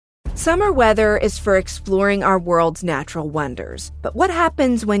Summer weather is for exploring our world's natural wonders. But what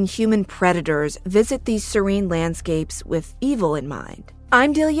happens when human predators visit these serene landscapes with evil in mind?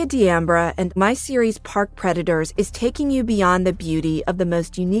 I'm Delia D'Ambra, and my series Park Predators is taking you beyond the beauty of the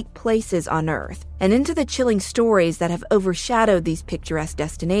most unique places on Earth and into the chilling stories that have overshadowed these picturesque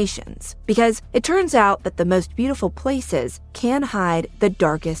destinations. Because it turns out that the most beautiful places can hide the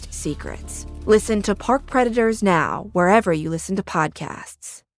darkest secrets. Listen to Park Predators now, wherever you listen to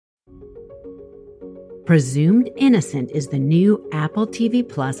podcasts. Presumed Innocent is the new Apple TV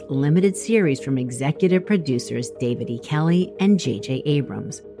Plus limited series from executive producers David E. Kelley and J.J.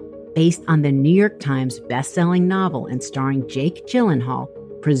 Abrams. Based on the New York Times bestselling novel and starring Jake Gyllenhaal,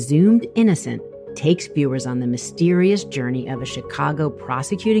 Presumed Innocent takes viewers on the mysterious journey of a Chicago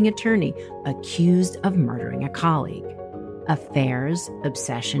prosecuting attorney accused of murdering a colleague. Affairs,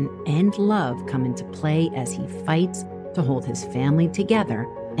 obsession, and love come into play as he fights to hold his family together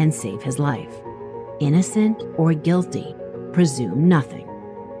and save his life. Innocent or guilty, presume nothing.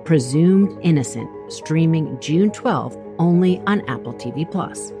 Presumed Innocent, streaming June 12th only on Apple TV+.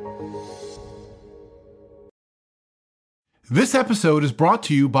 This episode is brought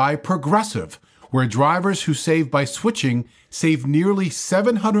to you by Progressive, where drivers who save by switching save nearly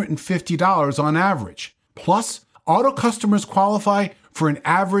 $750 on average. Plus, auto customers qualify for an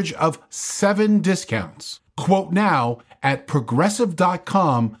average of 7 discounts. Quote now at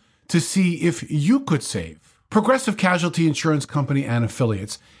Progressive.com to see if you could save. Progressive Casualty Insurance Company and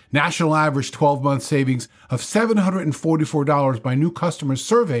Affiliates. National average 12-month savings of $744 by new customers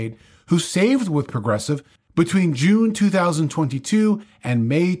surveyed who saved with Progressive between June 2022 and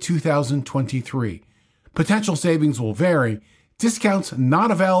May 2023. Potential savings will vary. Discounts not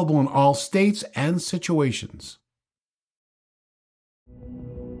available in all states and situations.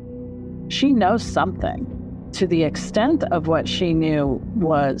 She knows something. To the extent of what she knew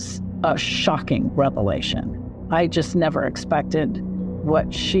was a shocking revelation. I just never expected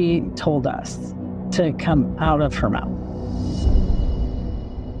what she told us to come out of her mouth.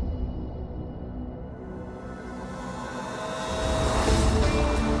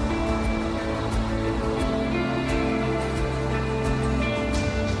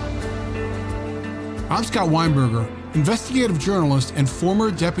 I'm Scott Weinberger, investigative journalist and former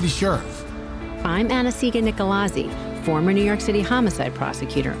deputy sheriff. I'm Anna-Sigga Nicolazzi, former New York City homicide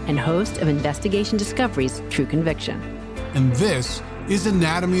prosecutor and host of Investigation Discovery's True Conviction. And this is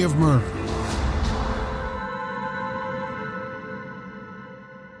Anatomy of Murder.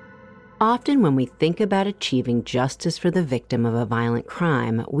 Often when we think about achieving justice for the victim of a violent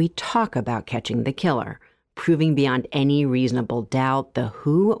crime, we talk about catching the killer, proving beyond any reasonable doubt the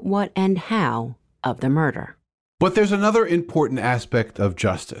who, what, and how of the murder. But there's another important aspect of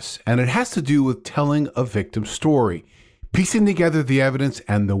justice, and it has to do with telling a victim's story, piecing together the evidence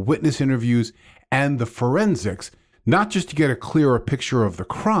and the witness interviews and the forensics, not just to get a clearer picture of the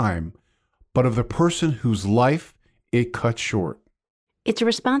crime, but of the person whose life it cut short. It's a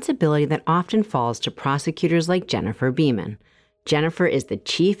responsibility that often falls to prosecutors like Jennifer Beeman. Jennifer is the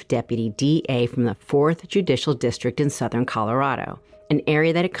Chief Deputy DA from the 4th Judicial District in southern Colorado, an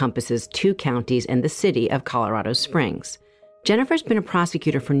area that encompasses 2 counties and the city of Colorado Springs. Jennifer's been a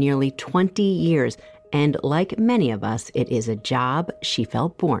prosecutor for nearly 20 years, and like many of us, it is a job she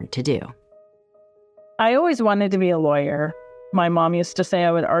felt born to do. I always wanted to be a lawyer. My mom used to say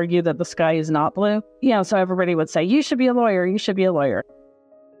I would argue that the sky is not blue. So everybody would say, you should be a lawyer, you should be a lawyer.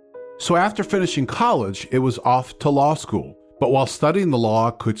 So after finishing college, it was off to law school. But while studying the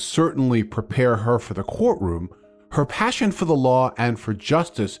law could certainly prepare her for the courtroom, her passion for the law and for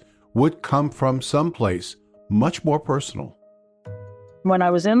justice would come from someplace much more personal. When I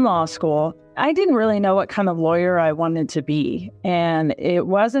was in law school, I didn't really know what kind of lawyer I wanted to be. And it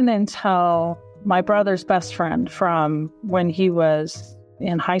wasn't until my brother's best friend from when he was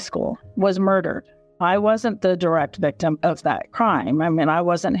in high school was murdered. I wasn't the direct victim of that crime. I mean, I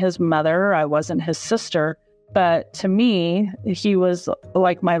wasn't his mother, I wasn't his sister. But to me, he was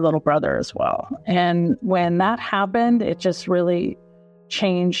like my little brother as well. And when that happened, it just really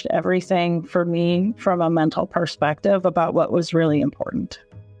changed everything for me from a mental perspective about what was really important.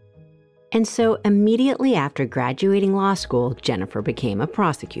 And so immediately after graduating law school, Jennifer became a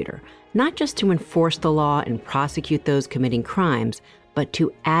prosecutor, not just to enforce the law and prosecute those committing crimes, but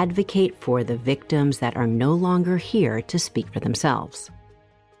to advocate for the victims that are no longer here to speak for themselves.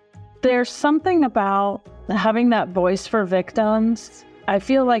 There's something about having that voice for victims. I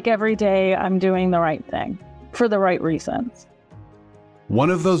feel like every day I'm doing the right thing for the right reasons. One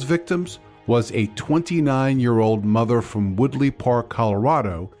of those victims was a 29-year-old mother from Woodley Park,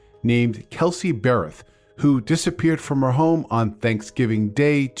 Colorado, named Kelsey Berreth, who disappeared from her home on Thanksgiving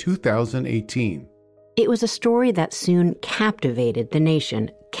Day 2018. It was a story that soon captivated the nation.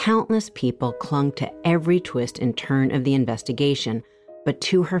 Countless people clung to every twist and turn of the investigation, but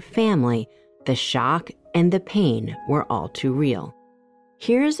to her family, the shock and the pain were all too real.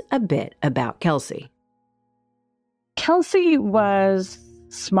 Here's a bit about Kelsey. Kelsey was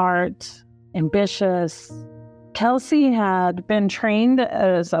smart, ambitious. Kelsey had been trained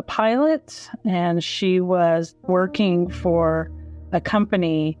as a pilot, and she was working for a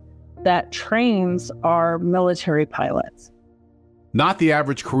company that trains our military pilots. Not the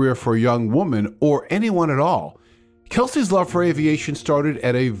average career for a young woman or anyone at all. Kelsey's love for aviation started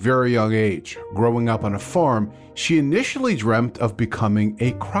at a very young age. Growing up on a farm, she initially dreamt of becoming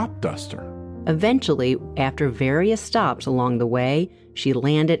a crop duster. Eventually, after various stops along the way, she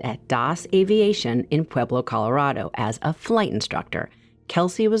landed at DAS Aviation in Pueblo, Colorado as a flight instructor.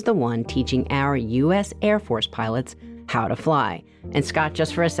 Kelsey was the one teaching our U.S. Air Force pilots how to fly. And Scott,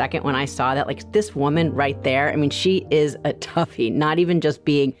 just for a second, when I saw that, like this woman right there, I mean, she is a toughie, not even just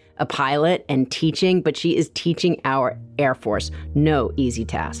being a pilot and teaching, but she is teaching our Air Force. No easy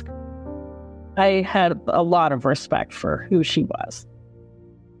task. I had a lot of respect for who she was.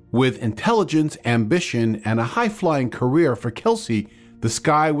 With intelligence, ambition, and a high-flying career for Kelsey, the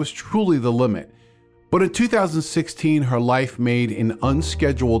sky was truly the limit. But in 2016, her life made an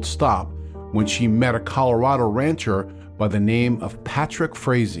unscheduled stop when she met a Colorado rancher by the name of Patrick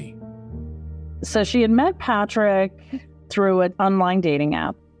Frazee. So she had met Patrick through an online dating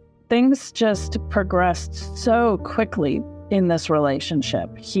app. Things just progressed so quickly in this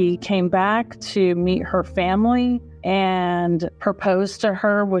relationship. He came back to meet her family and proposed to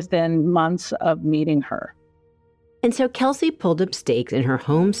her within months of meeting her. And so Kelsey pulled up stakes in her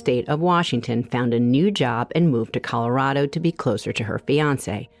home state of Washington, found a new job, and moved to Colorado to be closer to her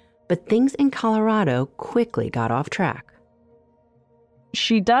fiancé. But things in Colorado quickly got off track.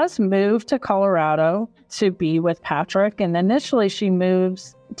 She does move to Colorado to be with Patrick, and initially she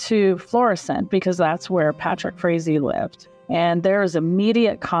moves to Florissant because that's where Patrick Frazee lived. And there is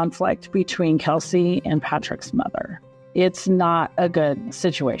immediate conflict between Kelsey and Patrick's mother. It's not a good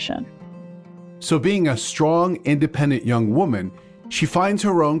situation. So being a strong, independent young woman, she finds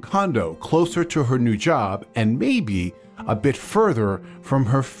her own condo closer to her new job and maybe a bit further from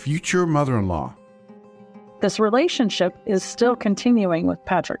her future mother-in-law. This relationship is still continuing with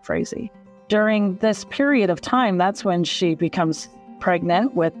Patrick Frazee. During this period of time, that's when she becomes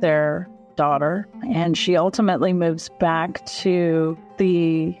pregnant with their daughter, and she ultimately moves back to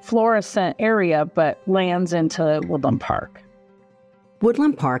the Florissant area, but lands into Woodland Park.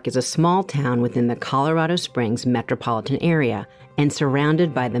 Woodland Park is a small town within the Colorado Springs metropolitan area and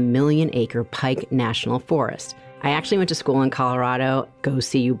surrounded by the million-acre Pike National Forest. I actually went to school in Colorado, go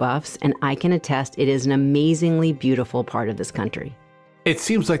see you Buffs, and I can attest it is an amazingly beautiful part of this country. It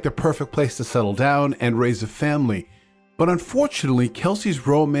seems like the perfect place to settle down and raise a family. But unfortunately, Kelsey's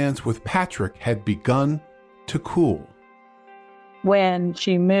romance with Patrick had begun to cool. When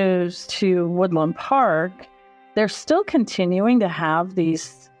she moves to Woodland Park, they're still continuing to have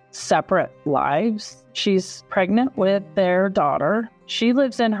these separate lives. She's pregnant with their daughter. She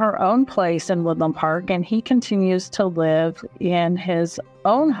lives in her own place in Woodland Park, and he continues to live in his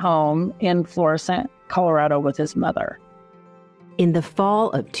own home in Florissant, Colorado with his mother. In the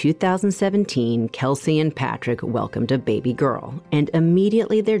fall of 2017, Kelsey and Patrick welcomed a baby girl, and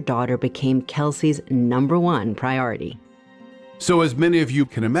immediately their daughter became Kelsey's #1 priority. So as many of you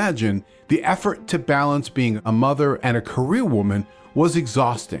can imagine, the effort to balance being a mother and a career woman was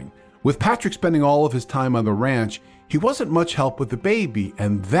exhausting. With Patrick spending all of his time on the ranch, he wasn't much help with the baby,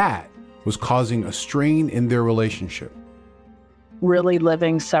 and that was causing a strain in their relationship. Really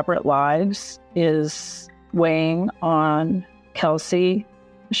living separate lives is weighing on Kelsey.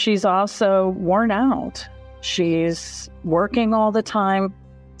 She's also worn out. She's working all the time.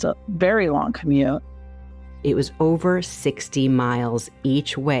 It's a very long commute. It was over 60 miles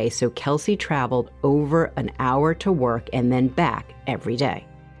each way, so Kelsey traveled over an hour to work and then back every day.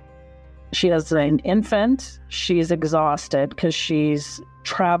 She has an infant. She's exhausted because she's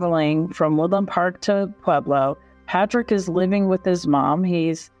traveling from Woodland Park to Pueblo. Patrick is living with his mom.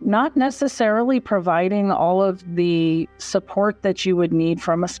 He's not necessarily providing all of the support that you would need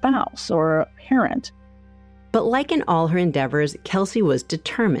from a spouse or a parent. But like in all her endeavors, Kelsey was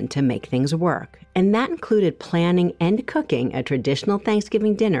determined to make things work. And that included planning and cooking a traditional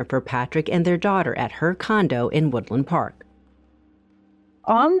Thanksgiving dinner for Patrick and their daughter at her condo in Woodland Park.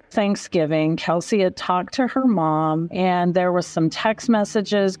 On Thanksgiving, Kelsey had talked to her mom, and there was some text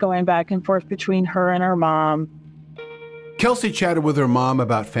messages going back and forth between her and her mom. Kelsey chatted with her mom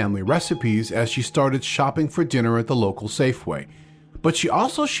about family recipes as she started shopping for dinner at the local Safeway. But she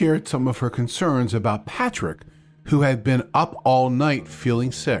also shared some of her concerns about Patrick, who had been up all night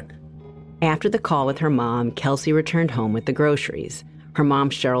feeling sick. After the call with her mom, Kelsey returned home with the groceries. Her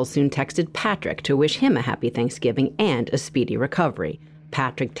mom, Cheryl, soon texted Patrick to wish him a happy Thanksgiving and a speedy recovery.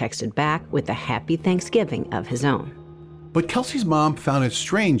 Patrick texted back with a happy Thanksgiving of his own. But Kelsey's mom found it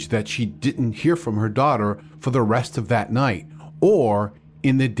strange that she didn't hear from her daughter for the rest of that night or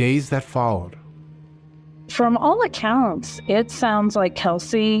in the days that followed. From all accounts, it sounds like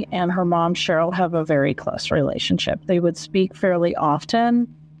Kelsey and her mom, Cheryl, have a very close relationship. They would speak fairly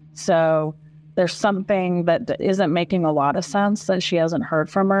often. So there's something that isn't making a lot of sense, that she hasn't heard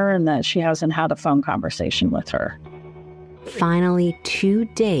from her and that she hasn't had a phone conversation with her. Finally, 2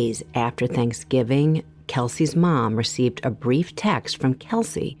 days after Thanksgiving, Kelsey's mom received a brief text from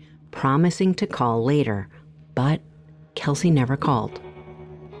Kelsey promising to call later, but Kelsey never called.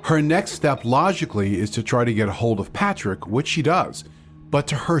 Her next step logically is to try to get a hold of Patrick, which she does. But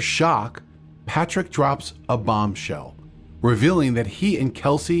to her shock, Patrick drops a bombshell, revealing that he and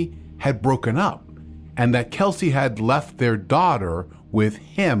Kelsey had broken up and that Kelsey had left their daughter with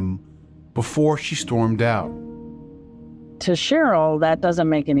him before she stormed out. To Cheryl, that doesn't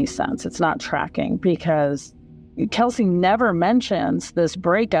make any sense. It's not tracking because Kelsey never mentions this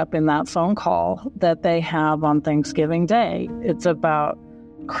breakup in that phone call that they have on Thanksgiving Day. It's about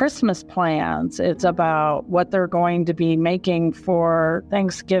Christmas plans. It's about what they're going to be making for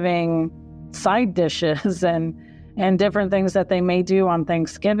Thanksgiving side dishes and different things that they may do on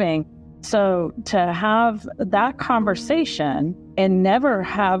Thanksgiving. So to have that conversation and never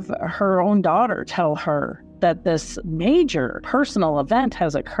have her own daughter tell her that this major personal event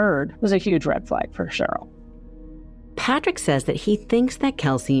has occurred was a huge red flag for Cheryl. Patrick says that he thinks that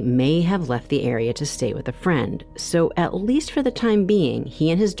Kelsey may have left the area to stay with a friend, so at least for the time being, he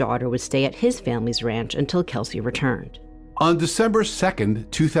and his daughter would stay at his family's ranch until Kelsey returned. On December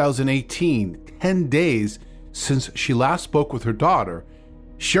 2nd, 2018, 10 days since she last spoke with her daughter,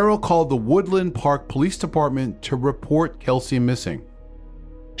 Cheryl called the Woodland Park Police Department to report Kelsey missing.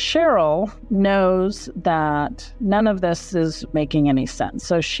 Cheryl knows that none of this is making any sense,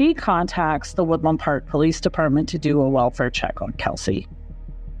 so she contacts the Woodland Park Police Department to do a welfare check on Kelsey.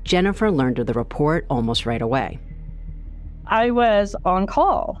 Jennifer learned of the report almost right away. I was on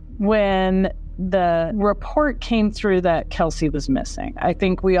call when the report came through that Kelsey was missing. I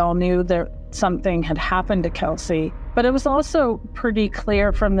think we all knew that something had happened to Kelsey, but it was also pretty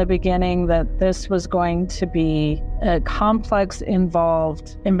clear from the beginning that this was going to be a complex,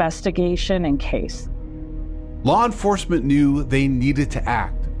 involved investigation and case. Law enforcement knew they needed to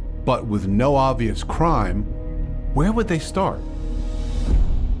act, but with no obvious crime, where would they start?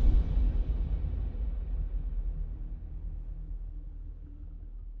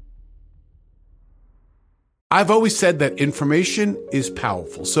 I've always said that information is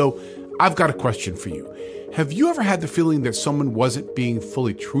powerful, so I've got a question for you. Have you ever had the feeling that someone wasn't being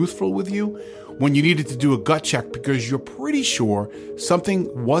fully truthful with you when you needed to do a gut check because you're pretty sure something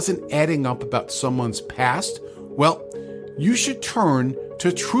wasn't adding up about someone's past? Well, you should turn to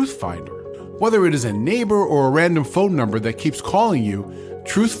TruthFinder. Whether it is a neighbor or a random phone number that keeps calling you,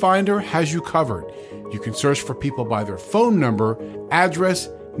 TruthFinder has you covered. You can search for people by their phone number, address,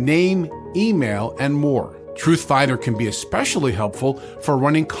 name, email, and more. TruthFinder can be especially helpful for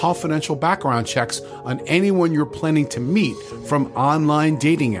running confidential background checks on anyone you're planning to meet from online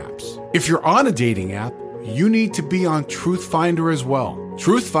dating apps. If you're on a dating app, you need to be on TruthFinder as well.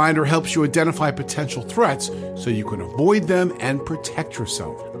 TruthFinder helps you identify potential threats so you can avoid them and protect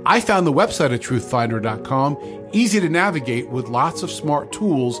yourself. I found the website at truthfinder.com easy to navigate with lots of smart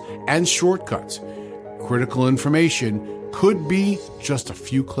tools and shortcuts. Critical information could be just a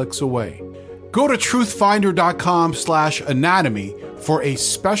few clicks away. Go to truthfinder.com/anatomy for a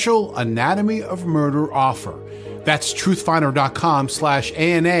special Anatomy of Murder offer. That's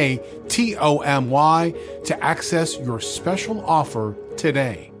truthfinder.com/ANATOMY to access your special offer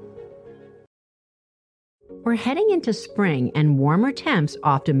today. We're heading into spring, and warmer temps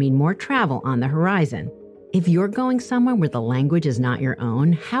often mean more travel on the horizon. If you're going somewhere where the language is not your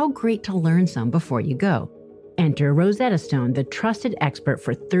own, how great to learn some before you go. Enter Rosetta Stone, the trusted expert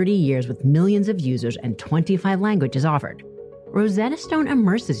for 30 years with millions of users and 25 languages offered. Rosetta Stone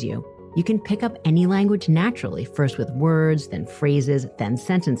immerses you. You can pick up any language naturally, first with words, then phrases, then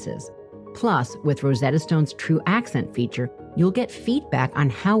sentences. Plus, with Rosetta Stone's True Accent feature, you'll get feedback on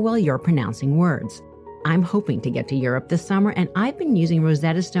how well you're pronouncing words. I'm hoping to get to Europe this summer, and I've been using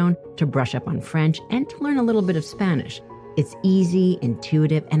Rosetta Stone to brush up on French and to learn a little bit of Spanish. It's easy,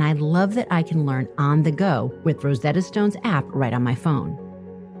 intuitive, and I love that I can learn on the go with Rosetta Stone's app right on my phone.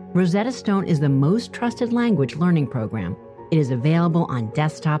 Rosetta Stone is the most trusted language learning program. It is available on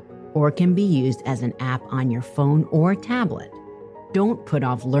desktop or can be used as an app on your phone or tablet. Don't put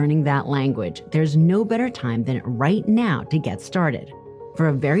off learning that language. There's no better time than right now to get started. For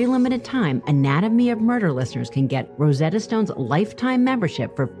a very limited time, Anatomy of Murder listeners can get Rosetta Stone's lifetime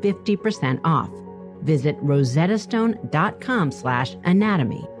membership for 50% off. Visit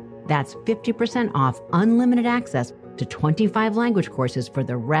rosettastone.com/anatomy. That's 50% off unlimited access to 25 language courses for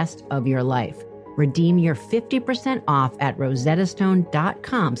the rest of your life. Redeem your 50% off at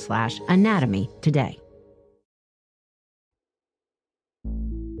rosettastone.com/anatomy today.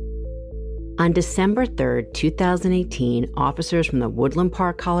 On December 3rd, 2018, officers from the Woodland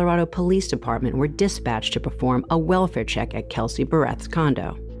Park, Colorado Police Department were dispatched to perform a welfare check at Kelsey Berreth's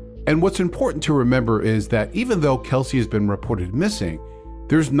condo. And what's important to remember is that even though Kelsey has been reported missing,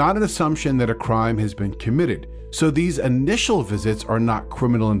 there's not an assumption that a crime has been committed. So these initial visits are not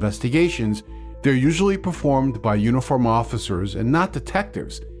criminal investigations. They're usually performed by uniformed officers and not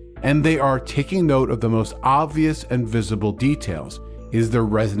detectives. And they are taking note of the most obvious and visible details. Is their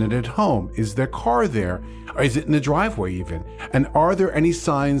resident at home? Is their car there? Or is it in the driveway even? And are there any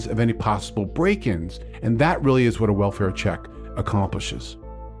signs of any possible break-ins? And that really is what a welfare check accomplishes.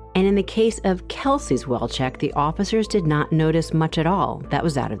 And in the case of Kelsey's well check, the officers did not notice much at all that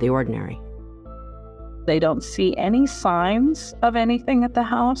was out of the ordinary. They don't see any signs of anything at the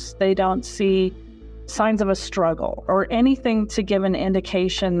house. They don't see signs of a struggle or anything to give an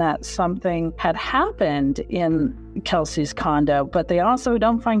indication that something had happened in Kelsey's condo, but they also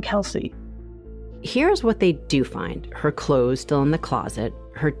don't find Kelsey. Here's what they do find. Her clothes still in the closet,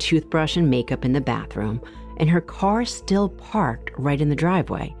 her toothbrush and makeup in the bathroom, and her car still parked right in the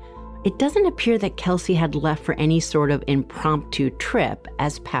driveway. It doesn't appear that Kelsey had left for any sort of impromptu trip,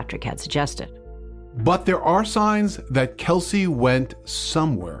 as Patrick had suggested. But there are signs that Kelsey went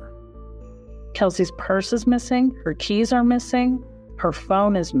somewhere. Kelsey's purse is missing, her keys are missing, her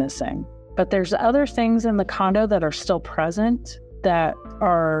phone is missing. But there's other things in the condo that are still present that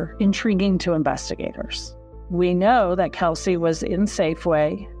are intriguing to investigators. We know that Kelsey was in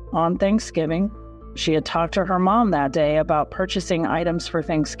Safeway on Thanksgiving. She had talked to her mom that day about purchasing items for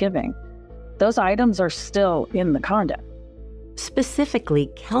Thanksgiving. Those items are still in the condo. Specifically,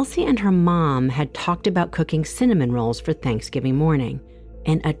 Kelsey and her mom had talked about cooking cinnamon rolls for Thanksgiving morning,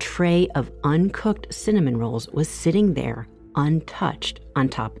 and a tray of uncooked cinnamon rolls was sitting there untouched on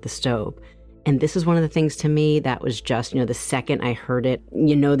top of the stove. And this is one of the things to me that was just, the second I heard it,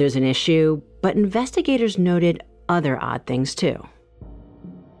 there's an issue. But investigators noted other odd things too.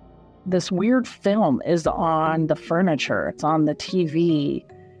 This weird film is on the furniture. It's on the TV.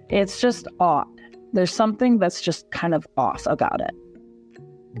 It's just odd. There's something that's just kind of off about it.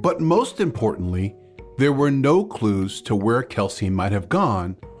 But most importantly, there were no clues to where Kelsey might have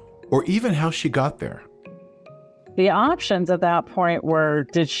gone or even how she got there. The options at that point were,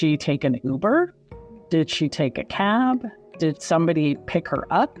 did she take an Uber? Did she take a cab? Did somebody pick her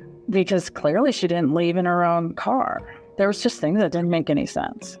up? Because clearly she didn't leave in her own car. There was just things that didn't make any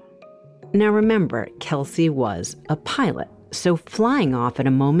sense. Now remember, Kelsey was a pilot, so flying off at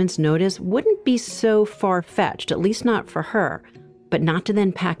a moment's notice wouldn't be so far-fetched, at least not for her. But not to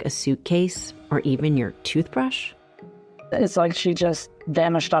then pack a suitcase or even your toothbrush? It's like she just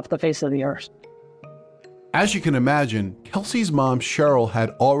vanished off the face of the earth. As you can imagine, Kelsey's mom, Cheryl,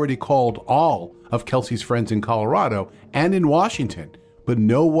 had already called all of Kelsey's friends in Colorado and in Washington, but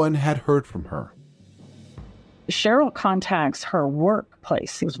no one had heard from her. Cheryl contacts her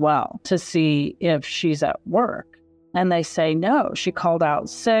workplace as well to see if she's at work. And they say no, she called out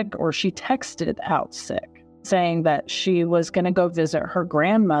sick or she texted out sick, saying that she was going to go visit her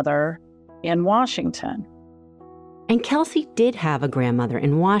grandmother in Washington. And Kelsey did have a grandmother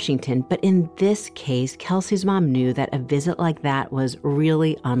in Washington, but in this case, Kelsey's mom knew that a visit like that was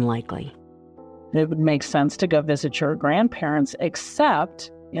really unlikely. It would make sense to go visit your grandparents,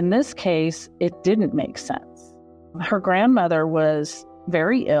 except in this case, it didn't make sense. Her grandmother was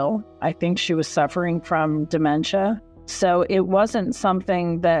very ill. I think she was suffering from dementia. So it wasn't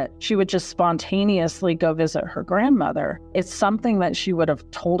something that she would just spontaneously go visit her grandmother. It's something that she would have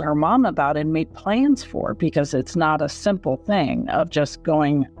told her mom about and made plans for, because it's not a simple thing of just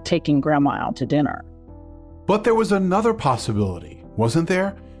taking grandma out to dinner. But there was another possibility, wasn't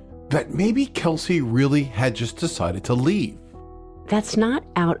there? That maybe Kelsey really had just decided to leave. That's not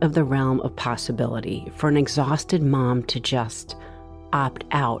out of the realm of possibility for an exhausted mom to just opt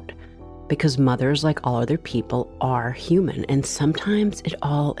out. because mothers, like all other people, are human, and sometimes it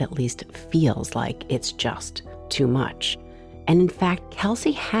all at least feels like it's just too much. And in fact,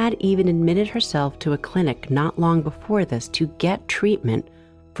 Kelsey had even admitted herself to a clinic not long before this to get treatment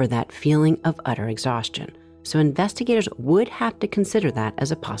for that feeling of utter exhaustion. So investigators would have to consider that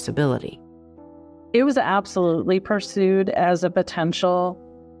as a possibility. It was absolutely pursued as a potential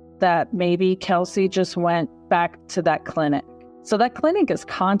that maybe Kelsey just went back to that clinic. So that clinic is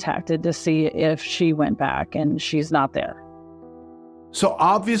contacted to see if she went back, and she's not there. So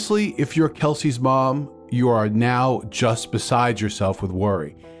obviously, if you're Kelsey's mom, you are now just beside yourself with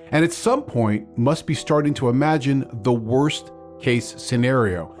worry. And at some point, must be starting to imagine the worst case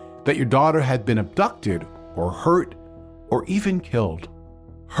scenario, that your daughter had been abducted or hurt or even killed.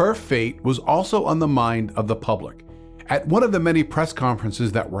 Her fate was also on the mind of the public. At one of the many press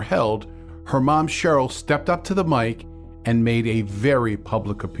conferences that were held, her mom Cheryl stepped up to the mic and made a very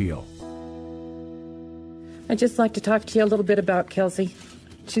public appeal. I'd just like to talk to you a little bit about Kelsey.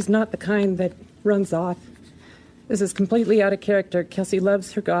 She's not the kind that runs off. This is completely out of character. Kelsey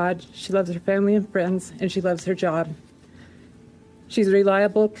loves her God, she loves her family and friends, and she loves her job. She's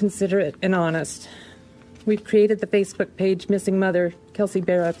reliable, considerate, and honest. We've created the Facebook page Missing Mother, Kelsey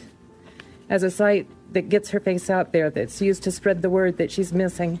Berreth, as a site that gets her face out there, that's used to spread the word that she's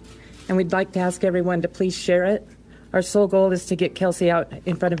missing. And we'd like to ask everyone to please share it. Our sole goal is to get Kelsey out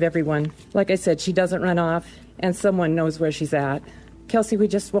in front of everyone. Like I said, she doesn't run off, and someone knows where she's at. Kelsey, we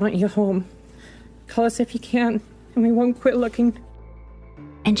just want you home. Call us if you can, and we won't quit looking.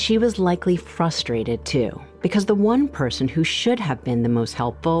 And she was likely frustrated too, because the one person who should have been the most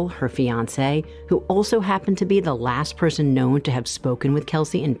helpful, her fiancé, who also happened to be the last person known to have spoken with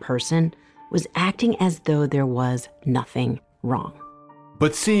Kelsey in person, was acting as though there was nothing wrong.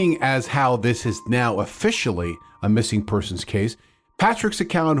 But seeing as how this is now officially a missing persons case, Patrick's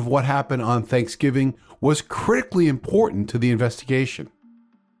account of what happened on Thanksgiving was critically important to the investigation.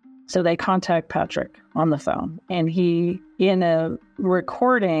 So they contact Patrick on the phone, and he, in a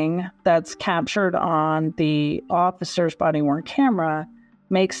recording that's captured on the officer's body-worn camera,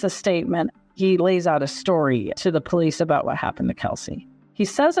 makes a statement. He lays out a story to the police about what happened to Kelsey. He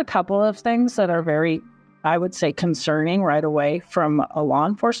says a couple of things that are very, I would say, concerning right away from a law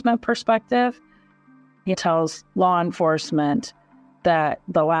enforcement perspective. He tells law enforcement that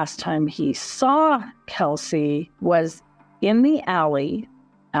the last time he saw Kelsey was in the alley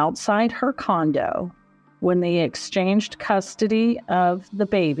outside her condo when they exchanged custody of the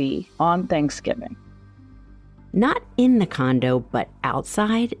baby on Thanksgiving. Not in the condo, but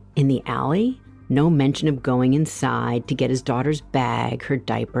outside in the alley. No mention of going inside to get his daughter's bag, her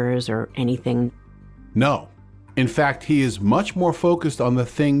diapers, or anything. No. In fact, he is much more focused on the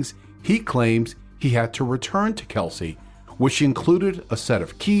things he claims he had to return to Kelsey, which included a set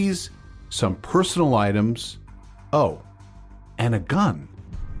of keys, some personal items, and a gun.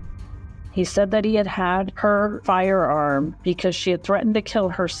 He said that he had her firearm because she had threatened to kill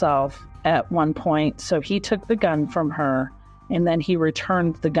herself at one point, so he took the gun from her, and then he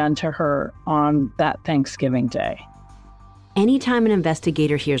returned the gun to her on that Thanksgiving day. Anytime an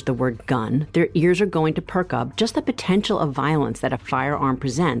investigator hears the word gun, their ears are going to perk up. Just the potential of violence that a firearm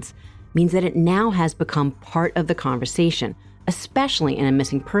presents means that it now has become part of the conversation, especially in a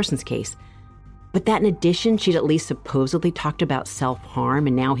missing persons case. But that in addition, she'd at least supposedly talked about self-harm,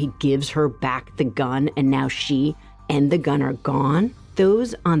 and now he gives her back the gun, and now she and the gun are gone.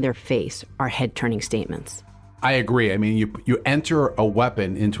 Those on their face are head-turning statements. I agree. I mean, you enter a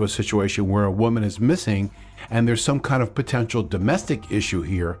weapon into a situation where a woman is missing and there's some kind of potential domestic issue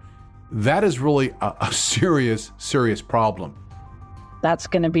here. That is really a serious, serious problem. That's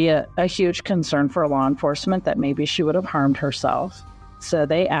going to be a huge concern for law enforcement, that maybe she would have harmed herself. So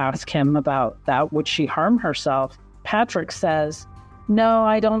they ask him about that. Would she harm herself? Patrick says, no,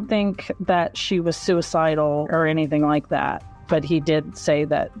 I don't think that she was suicidal or anything like that. But he did say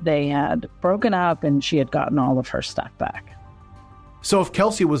that they had broken up and she had gotten all of her stuff back. So if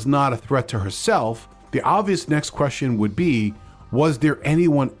Kelsey was not a threat to herself, the obvious next question would be, was there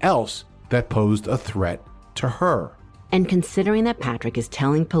anyone else that posed a threat to her? And considering that Patrick is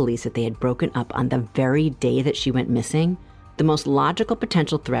telling police that they had broken up on the very day that she went missing, the most logical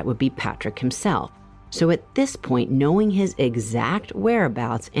potential threat would be Patrick himself. So at this point, knowing his exact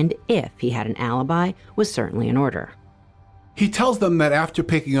whereabouts and if he had an alibi was certainly in order. He tells them that after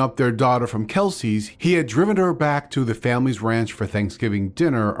picking up their daughter from Kelsey's, he had driven her back to the family's ranch for Thanksgiving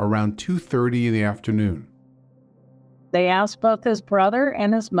dinner around 2:30 in the afternoon. They asked both his brother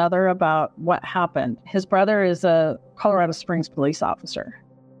and his mother about what happened. His brother is a Colorado Springs police officer.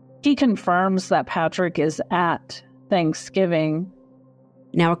 He confirms that Patrick is at Thanksgiving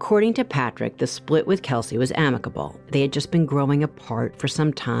Now, according to Patrick, the split with Kelsey was amicable. They had just been growing apart for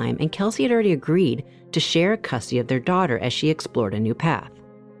some time, and Kelsey had already agreed to share custody of their daughter as she explored a new path.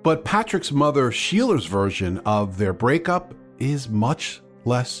 But Patrick's mother, Sheila's version of their breakup is much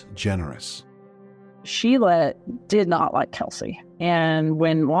less generous. Sheila did not like Kelsey. And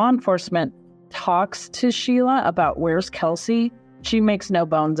when law enforcement talks to Sheila about where's Kelsey, she makes no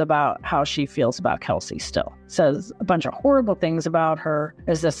bones about how she feels about Kelsey still. Says a bunch of horrible things about her,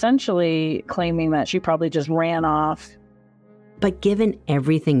 is essentially claiming that she probably just ran off. But given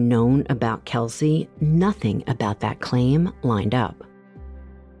everything known about Kelsey, nothing about that claim lined up.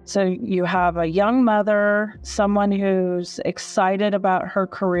 So you have a young mother, someone who's excited about her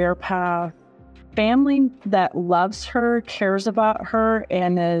career path, family that loves her, cares about her,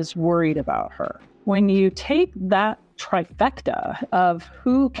 and is worried about her. When you take that trifecta of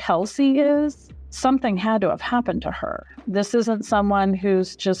who Kelsey is, something had to have happened to her. This isn't someone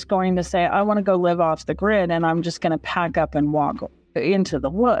who's just going to say, I want to go live off the grid and I'm just going to pack up and walk into the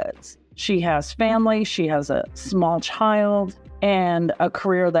woods. She has family, she has a small child, and a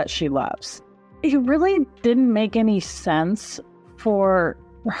career that she loves. It really didn't make any sense for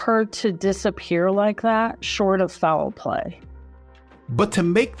her to disappear like that, short of foul play. But to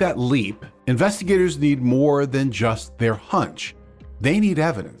make that leap, investigators need more than just their hunch. They need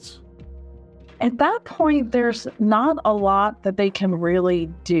evidence. At that point, there's not a lot that they can really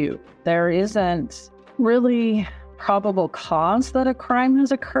do. There isn't really probable cause that a crime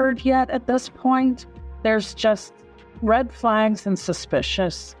has occurred yet at this point. There's just red flags and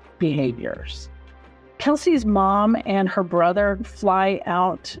suspicious behaviors. Kelsey's mom and her brother fly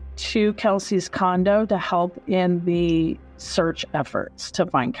out to Kelsey's condo to help in the search efforts to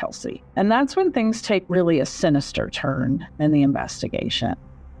find Kelsey. And that's when things take really a sinister turn in the investigation.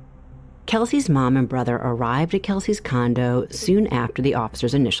 Kelsey's mom and brother arrived at Kelsey's condo soon after the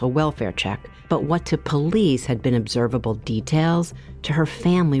officer's initial welfare check, but what to police had been observable details, to her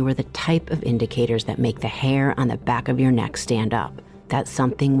family were the type of indicators that make the hair on the back of your neck stand up, that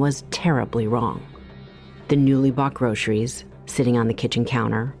something was terribly wrong. The newly bought groceries sitting on the kitchen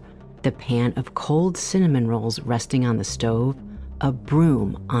counter, the pan of cold cinnamon rolls resting on the stove, a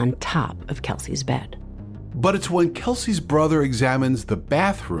broom on top of Kelsey's bed. But it's when Kelsey's brother examines the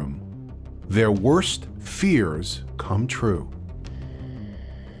bathroom, their worst fears come true.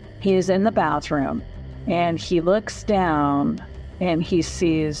 He is in the bathroom and he looks down and he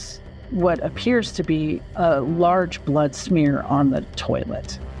sees what appears to be a large blood smear on the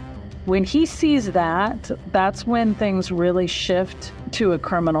toilet. When he sees that, that's when things really shift to a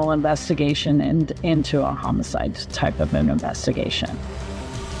criminal investigation and into a homicide type of an investigation.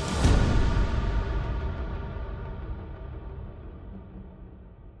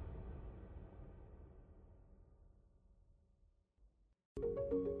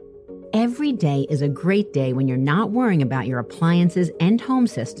 Every day is a great day when you're not worrying about your appliances and home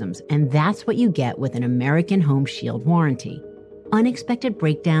systems, and that's what you get with an American Home Shield warranty. Unexpected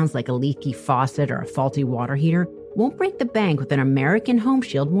breakdowns like a leaky faucet or a faulty water heater won't break the bank with an American Home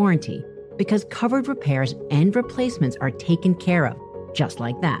Shield warranty, because covered repairs and replacements are taken care of, just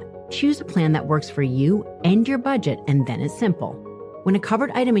like that. Choose a plan that works for you and your budget, and then it's simple. When a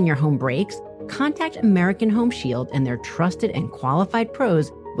covered item in your home breaks, contact American Home Shield and their trusted and qualified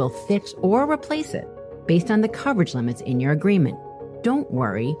pros will fix or replace it based on the coverage limits in your agreement. Don't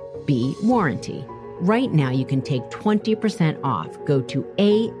worry, be warranty. Right now, you can take 20% off. Go to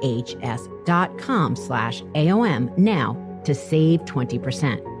ahs.com/AOM now to save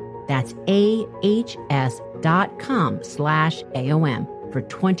 20%. That's ahs.com/AOM for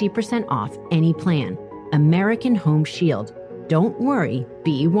 20% off any plan. American Home Shield. Don't worry,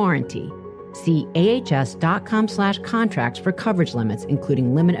 be warranty. See ahs.com/contracts for coverage limits,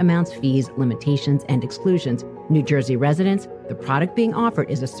 including limit amounts, fees, limitations, and exclusions. New Jersey residents, the product being offered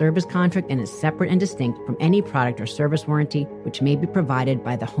is a service contract and is separate and distinct from any product or service warranty which may be provided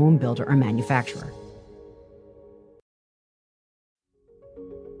by the home builder or manufacturer.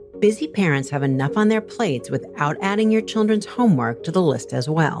 Busy parents have enough on their plates without adding your children's homework to the list as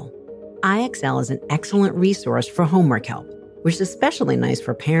well. IXL is an excellent resource for homework help, which is especially nice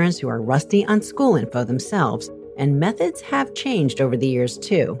for parents who are rusty on school info themselves, and methods have changed over the years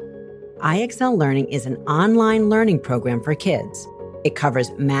too. IXL Learning is an online learning program for kids. It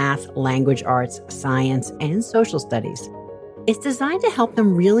covers math, language arts, science, and social studies. It's designed to help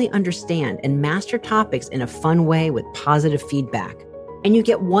them really understand and master topics in a fun way with positive feedback. And you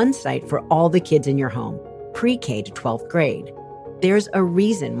get one site for all the kids in your home, pre-K to 12th grade. There's a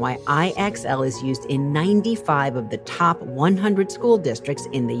reason why IXL is used in 95 of the top 100 school districts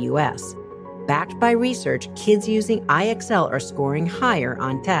in the U.S. Backed by research, kids using IXL are scoring higher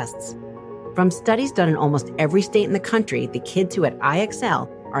on tests. From studies done in almost every state in the country, the kids who had IXL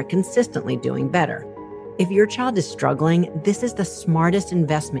are consistently doing better. If your child is struggling, this is the smartest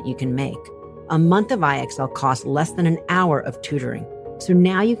investment you can make. A month of IXL costs less than an hour of tutoring, so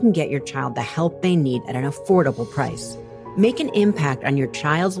now you can get your child the help they need at an affordable price. Make an impact on your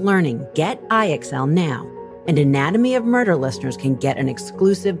child's learning. Get IXL now. And Anatomy of Murder listeners can get an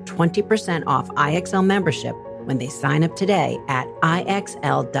exclusive 20% off IXL membership when they sign up today at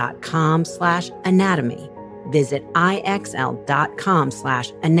IXL.com/anatomy. Visit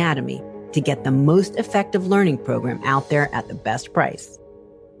IXL.com/anatomy to get the most effective learning program out there at the best price.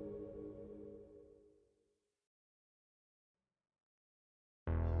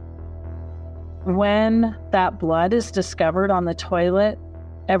 When that blood is discovered on the toilet,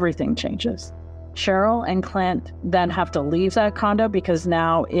 everything changes. Cheryl and Clint then have to leave that condo because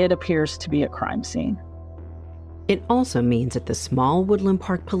now it appears to be a crime scene. It also means that the small Woodland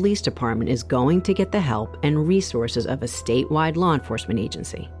Park Police Department is going to get the help and resources of a statewide law enforcement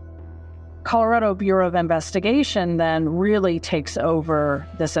agency. Colorado Bureau of Investigation then really takes over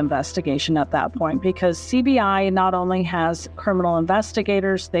this investigation at that point because CBI not only has criminal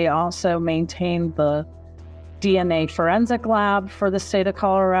investigators, they also maintain the DNA forensic lab for the state of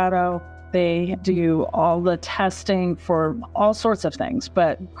Colorado. They do all the testing for all sorts of things,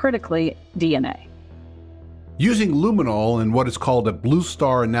 but critically, DNA. Using luminol and what is called a blue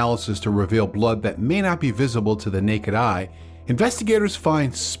star analysis to reveal blood that may not be visible to the naked eye, investigators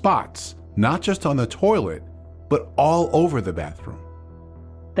find spots, not just on the toilet, but all over the bathroom.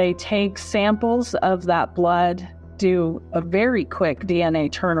 They take samples of that blood, do a very quick DNA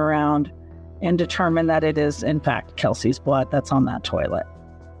turnaround, and determine that it is, in fact, Kelsey's blood that's on that toilet.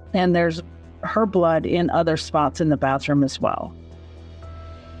 And there's her blood in other spots in the bathroom as well.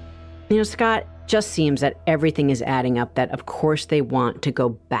 You know, Scott, just seems that everything is adding up that, of course, they want to go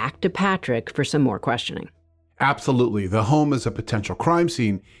back to Patrick for some more questioning. Absolutely. The home is a potential crime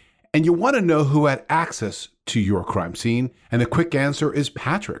scene, and you want to know who had access to your crime scene, and the quick answer is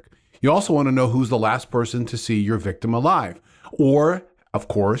Patrick. You also want to know who's the last person to see your victim alive, or, of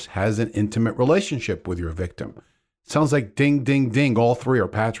course, has an intimate relationship with your victim. Sounds like ding, ding, ding, all three are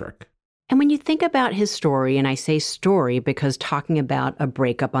Patrick. And when you think about his story, and I say story because talking about a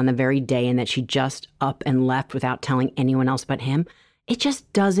breakup on the very day and that she just up and left without telling anyone else but him, it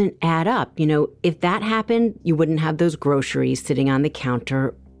just doesn't add up. You know, if that happened, you wouldn't have those groceries sitting on the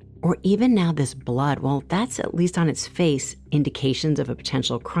counter, or even now this blood. Well, that's at least on its face indications of a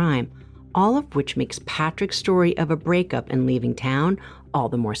potential crime, all of which makes Patrick's story of a breakup and leaving town all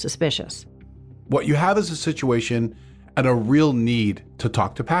the more suspicious. What you have is a situation and a real need to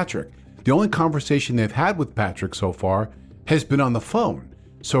talk to Patrick. The only conversation they've had with Patrick so far has been on the phone.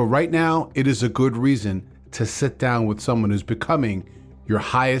 So right now, it is a good reason to sit down with someone who's becoming your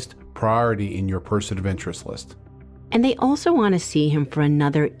highest priority in your person of interest list. And they also want to see him for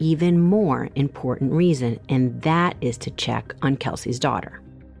another even more important reason, and that is to check on Kelsey's daughter.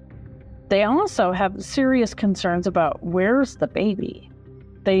 They also have serious concerns about where's the baby.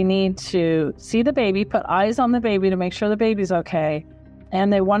 They need to see the baby, put eyes on the baby to make sure the baby's okay.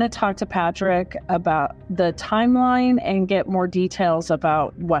 And they want to talk to Patrick about the timeline and get more details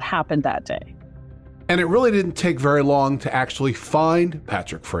about what happened that day. And it really didn't take very long to actually find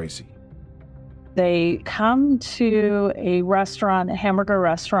Patrick Frazee. They come to a restaurant, a hamburger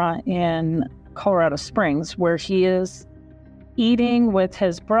restaurant in Colorado Springs, where he is eating with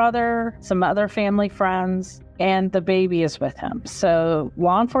his brother, some other family friends, and the baby is with him. So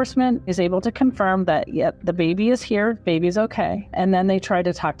law enforcement is able to confirm that, yep, the baby is here, baby's okay. And then they try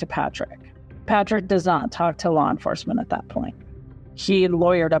to talk to Patrick. Patrick does not talk to law enforcement at that point. He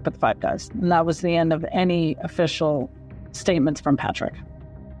lawyered up at Five Guys, and that was the end of any official statements from Patrick.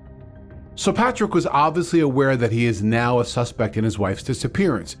 So Patrick was obviously aware that he is now a suspect in his wife's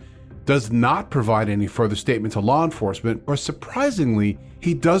disappearance, does not provide any further statement to law enforcement, but surprisingly,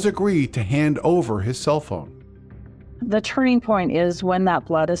 he does agree to hand over his cell phone. The turning point is when that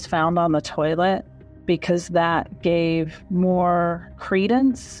blood is found on the toilet, because that gave more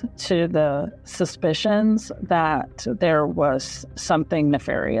credence to the suspicions that there was something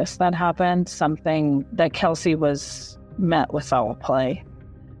nefarious that happened, something that Kelsey was met with foul play.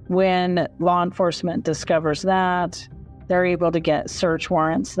 When law enforcement discovers that, they're able to get search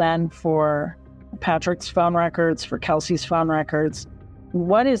warrants then for Patrick's phone records, for Kelsey's phone records.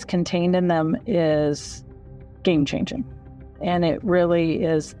 What is contained in them is game-changing. And it really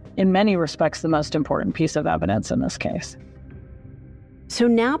is, in many respects, the most important piece of evidence in this case. So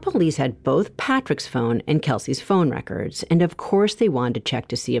now police had both Patrick's phone and Kelsey's phone records, and of course they wanted to check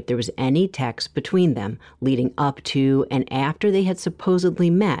to see if there was any text between them leading up to and after they had supposedly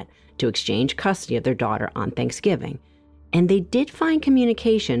met to exchange custody of their daughter on Thanksgiving. And they did find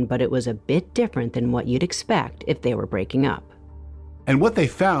communication, but it was a bit different than what you'd expect if they were breaking up. And what they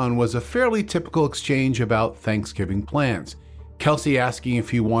found was a fairly typical exchange about Thanksgiving plans. Kelsey asking if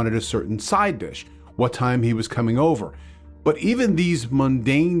he wanted a certain side dish, what time he was coming over. But even these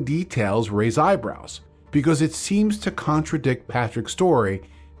mundane details raise eyebrows, because it seems to contradict Patrick's story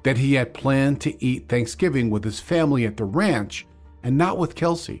that he had planned to eat Thanksgiving with his family at the ranch and not with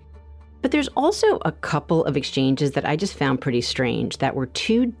Kelsey. But there's also a couple of exchanges that I just found pretty strange that were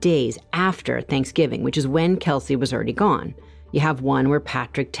 2 days after Thanksgiving, which is when Kelsey was already gone. You have one where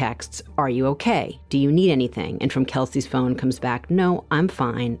Patrick texts, "Are you okay? Do you need anything?" And from Kelsey's phone comes back, "No, I'm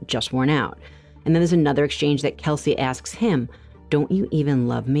fine, just worn out." And then there's another exchange that Kelsey asks him, "Don't you even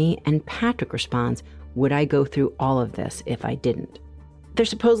love me?" And Patrick responds, "Would I go through all of this if I didn't?" They're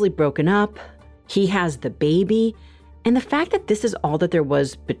supposedly broken up. He has the baby. And the fact that this is all that there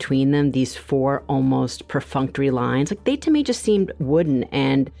was between them, these 4 almost perfunctory lines, like they to me just seemed wooden,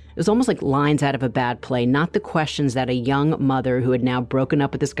 and it was almost like lines out of a bad play, not the questions that a young mother who had now broken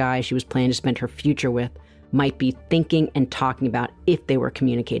up with this guy she was planning to spend her future with might be thinking and talking about if they were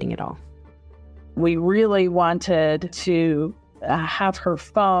communicating at all. We really wanted to have her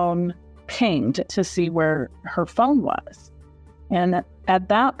phone pinged to see where her phone was. And at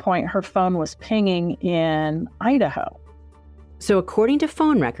that point, her phone was pinging in Idaho. So according to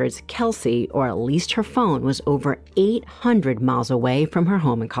phone records, Kelsey, or at least her phone, was over 800 miles away from her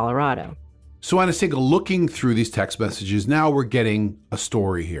home in Colorado. So Anastasia, looking through these text messages, now we're getting a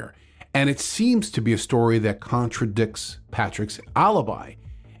story here. And it seems to be a story that contradicts Patrick's alibi.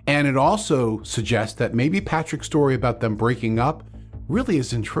 And it also suggests that maybe Patrick's story about them breaking up really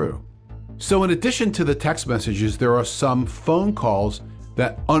isn't true. So in addition to the text messages, there are some phone calls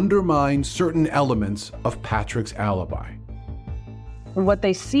that undermine certain elements of Patrick's alibi. What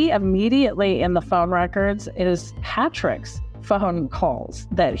they see immediately in the phone records is Patrick's phone calls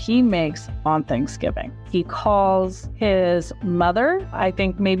that he makes on Thanksgiving. He calls his mother, I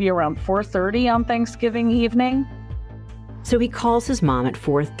think maybe around 4:30 on Thanksgiving evening. So he calls his mom at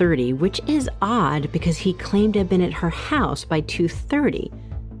 4:30, which is odd because he claimed to have been at her house by 2:30.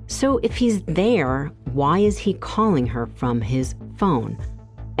 So if he's there, why is he calling her from his phone?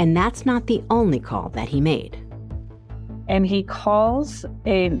 And that's not the only call that he made. And he calls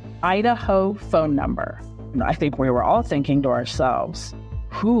an Idaho phone number. I think we were all thinking to ourselves,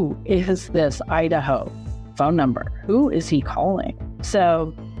 who is this Idaho phone number? Who is he calling?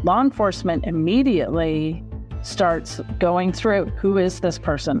 So law enforcement immediately starts going through, who is this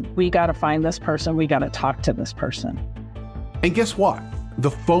person? We got to find this person. We got to talk to this person. And guess what? The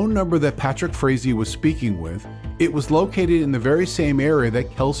phone number that Patrick Frazee was speaking with, it was located in the very same area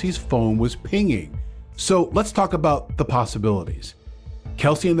that Kelsey's phone was pinging. So let's talk about the possibilities.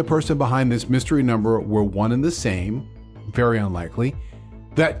 Kelsey and the person behind this mystery number were one and the same, very unlikely.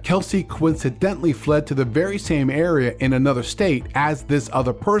 That Kelsey coincidentally fled to the very same area in another state as this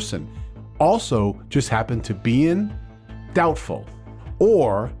other person, also just happened to be in, doubtful.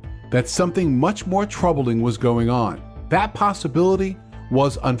 Or that something much more troubling was going on. That possibility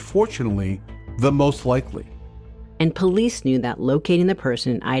was unfortunately the most likely. And police knew that locating the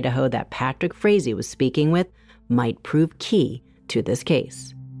person in Idaho that Patrick Frazee was speaking with might prove key to this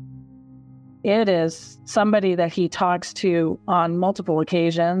case. It is somebody that he talks to on multiple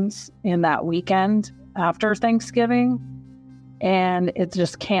occasions in that weekend after Thanksgiving. And it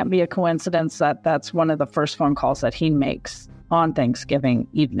just can't be a coincidence that that's one of the first phone calls that he makes on Thanksgiving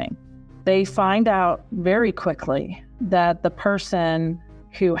evening. They find out very quickly that the person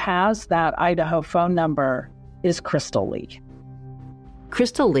who has that Idaho phone number is Crystal Lee.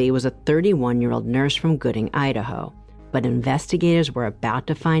 Crystal Lee was a 31-year-old nurse from Gooding, Idaho, but investigators were about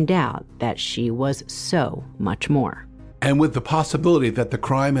to find out that she was so much more. And with the possibility that the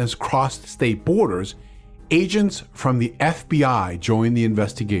crime has crossed state borders, agents from the FBI joined the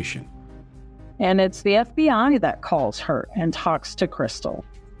investigation. And it's the FBI that calls her and talks to Crystal.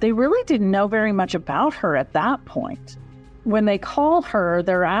 They really didn't know very much about her at that point. When they call her,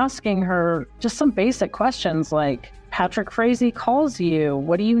 they're asking her just some basic questions like, Patrick Frazee calls you.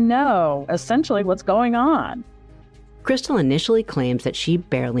 What do you know? Essentially, what's going on? Crystal initially claims that she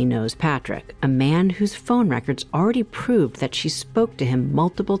barely knows Patrick, a man whose phone records already proved that she spoke to him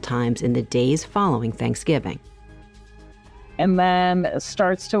multiple times in the days following Thanksgiving. And then it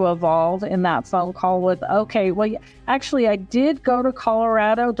starts to evolve in that phone call with, okay, well, actually, I did go to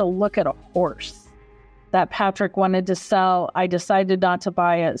Colorado to look at a horse. that Patrick wanted to sell. I decided not to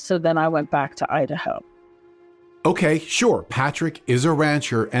buy it, so then I went back to Idaho. Okay, sure, Patrick is a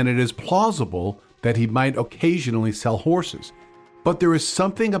rancher, and it is plausible that he might occasionally sell horses. But there is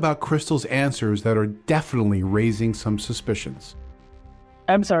something about Crystal's answers that are definitely raising some suspicions.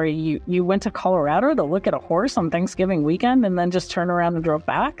 I'm sorry, you went to Colorado to look at a horse on Thanksgiving weekend and then just turned around and drove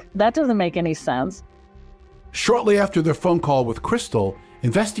back? That doesn't make any sense. Shortly after their phone call with Crystal,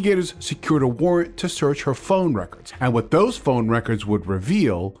 investigators secured a warrant to search her phone records. And what those phone records would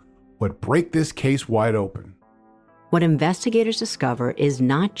reveal would break this case wide open. What investigators discover is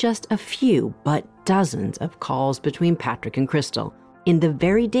not just a few, but dozens of calls between Patrick and Crystal in the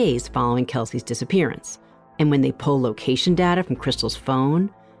very days following Kelsey's disappearance. And when they pull location data from Crystal's phone,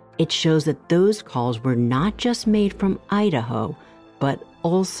 it shows that those calls were not just made from Idaho, but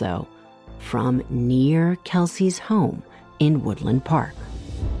also from near Kelsey's home in Woodland Park.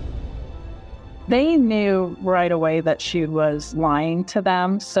 They knew right away that she was lying to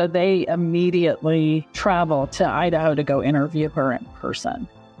them, so they immediately traveled to Idaho to go interview her in person.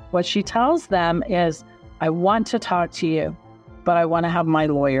 What she tells them is, I want to talk to you, but I want to have my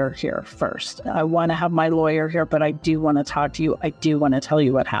lawyer here first. I want to have my lawyer here, but I do want to talk to you. I do want to tell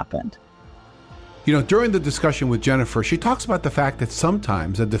you what happened. You know, during the discussion with Jennifer, she talks about the fact that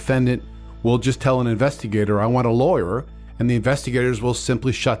sometimes a defendant will just tell an investigator, I want a lawyer, and the investigators will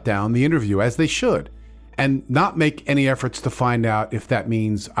simply shut down the interview, as they should, and not make any efforts to find out if that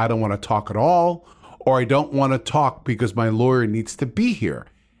means I don't want to talk at all, or I don't want to talk because my lawyer needs to be here.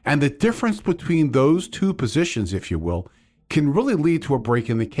 And the difference between those two positions, if you will, can really lead to a break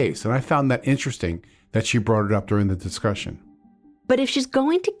in the case. And I found that interesting that she brought it up during the discussion. But if she's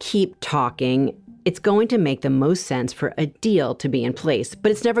going to keep talking, it's going to make the most sense for a deal to be in place.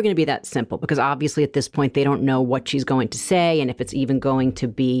 But it's never going to be that simple, because obviously at this point, they don't know what she's going to say and if it's even going to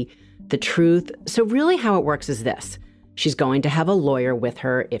be the truth. So really how it works is this. She's going to have a lawyer with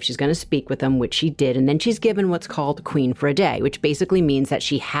her if she's going to speak with him, which she did. And then she's given what's called queen for a day, which basically means that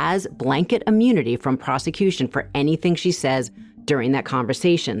she has blanket immunity from prosecution for anything she says during that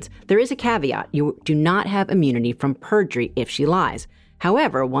conversations. There is a caveat. You do not have immunity from perjury if she lies.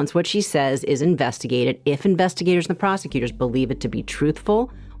 However, once what she says is investigated, if investigators and the prosecutors believe it to be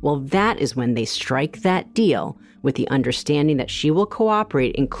truthful, well, that is when they strike that deal with the understanding that she will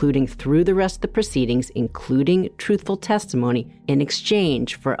cooperate, including through the rest of the proceedings, including truthful testimony, in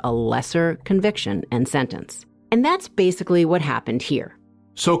exchange for a lesser conviction and sentence. And that's basically what happened here.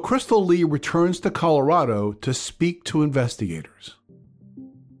 So Crystal Lee returns to Colorado to speak to investigators.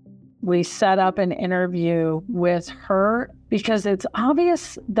 We set up an interview with her because it's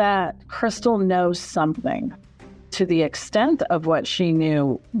obvious that Crystal knows something. To the extent of what she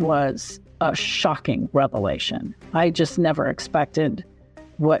knew was a shocking revelation. I just never expected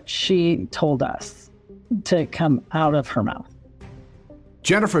what she told us to come out of her mouth.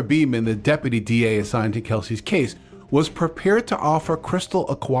 Jennifer Beeman, the deputy DA assigned to Kelsey's case, was prepared to offer Crystal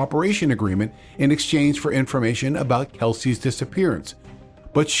a cooperation agreement in exchange for information about Kelsey's disappearance.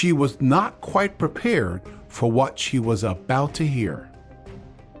 But she was not quite prepared for what she was about to hear.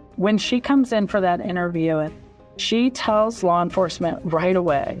 When she comes in for that interview, she tells law enforcement right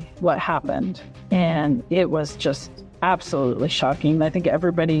away what happened. And it was just absolutely shocking. I think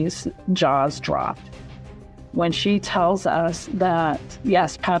everybody's jaws dropped. When she tells us that,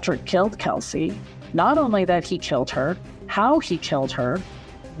 yes, Patrick killed Kelsey, not only that he killed her, how he killed her,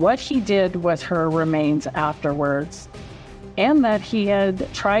 what he did with her remains afterwards, and that he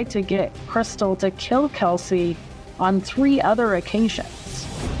had tried to get Crystal to kill Kelsey on 3 other occasions.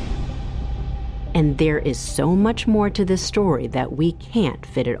 And there is so much more to this story that we can't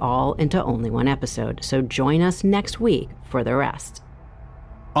fit it all into only one episode. So join us next week for the rest.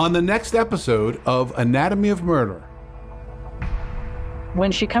 On the next episode of Anatomy of Murder.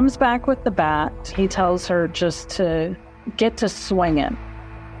 When she comes back with the bat, he tells her just to get to swinging.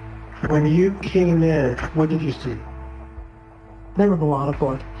 When you came in, what did you see? There was a lot of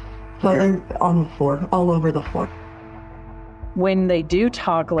blood. Blood on the floor, all over the floor. When they do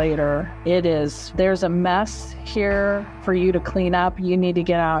talk later, there's a mess here for you to clean up. You need to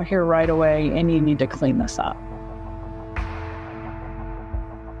get out here right away and you need to clean this up.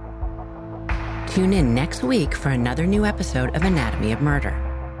 Tune in next week for another new episode of Anatomy of Murder.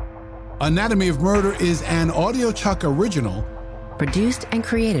 Anatomy of Murder is an AudioChuck original. Produced and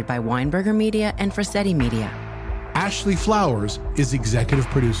created by Weinberger Media and Frasetti Media. Ashley Flowers is executive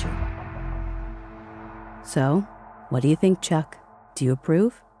producer. So, what do you think, Chuck? Do you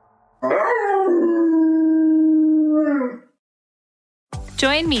approve?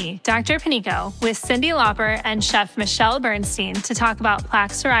 Join me, Dr. Panico, with Cindy Lauper and Chef Michelle Bernstein to talk about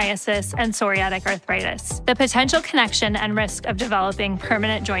plaque psoriasis and psoriatic arthritis, the potential connection and risk of developing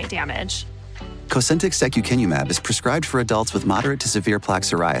permanent joint damage. Cosentyx secukinumab is prescribed for adults with moderate to severe plaque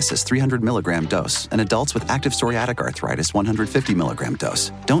psoriasis 300 milligram dose and adults with active psoriatic arthritis 150 milligram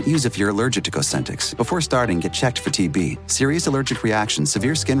dose. Don't use if you're allergic to Cosentyx. Before starting, get checked for TB. Serious allergic reactions,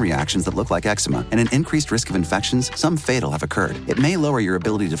 severe skin reactions that look like eczema, and an increased risk of infections, some fatal, have occurred. It may lower your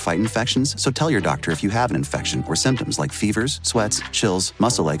ability to fight infections, so tell your doctor if you have an infection or symptoms like fevers, sweats, chills,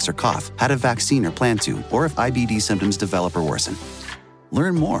 muscle aches, or cough, had a vaccine or plan to, or if IBD symptoms develop or worsen.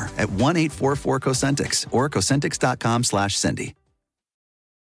 Learn more at 1-844-COSENTYX or Cosentyx.com/Cindy.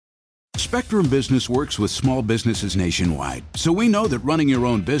 Spectrum Business works with small businesses nationwide, so we know that running your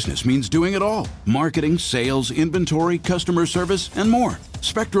own business means doing it all. Marketing, sales, inventory, customer service, and more.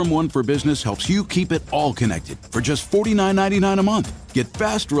 Spectrum One for Business helps you keep it all connected for just $49.99 a month. Get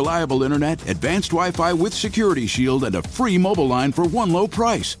fast, reliable internet, advanced Wi-Fi with Security Shield, and a free mobile line for one low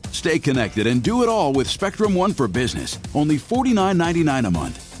price. Stay connected and do it all with Spectrum One for Business. Only $49.99 a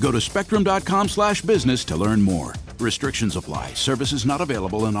month. Go to spectrum.com/business to learn more. Restrictions apply. Services not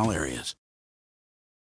available in all areas.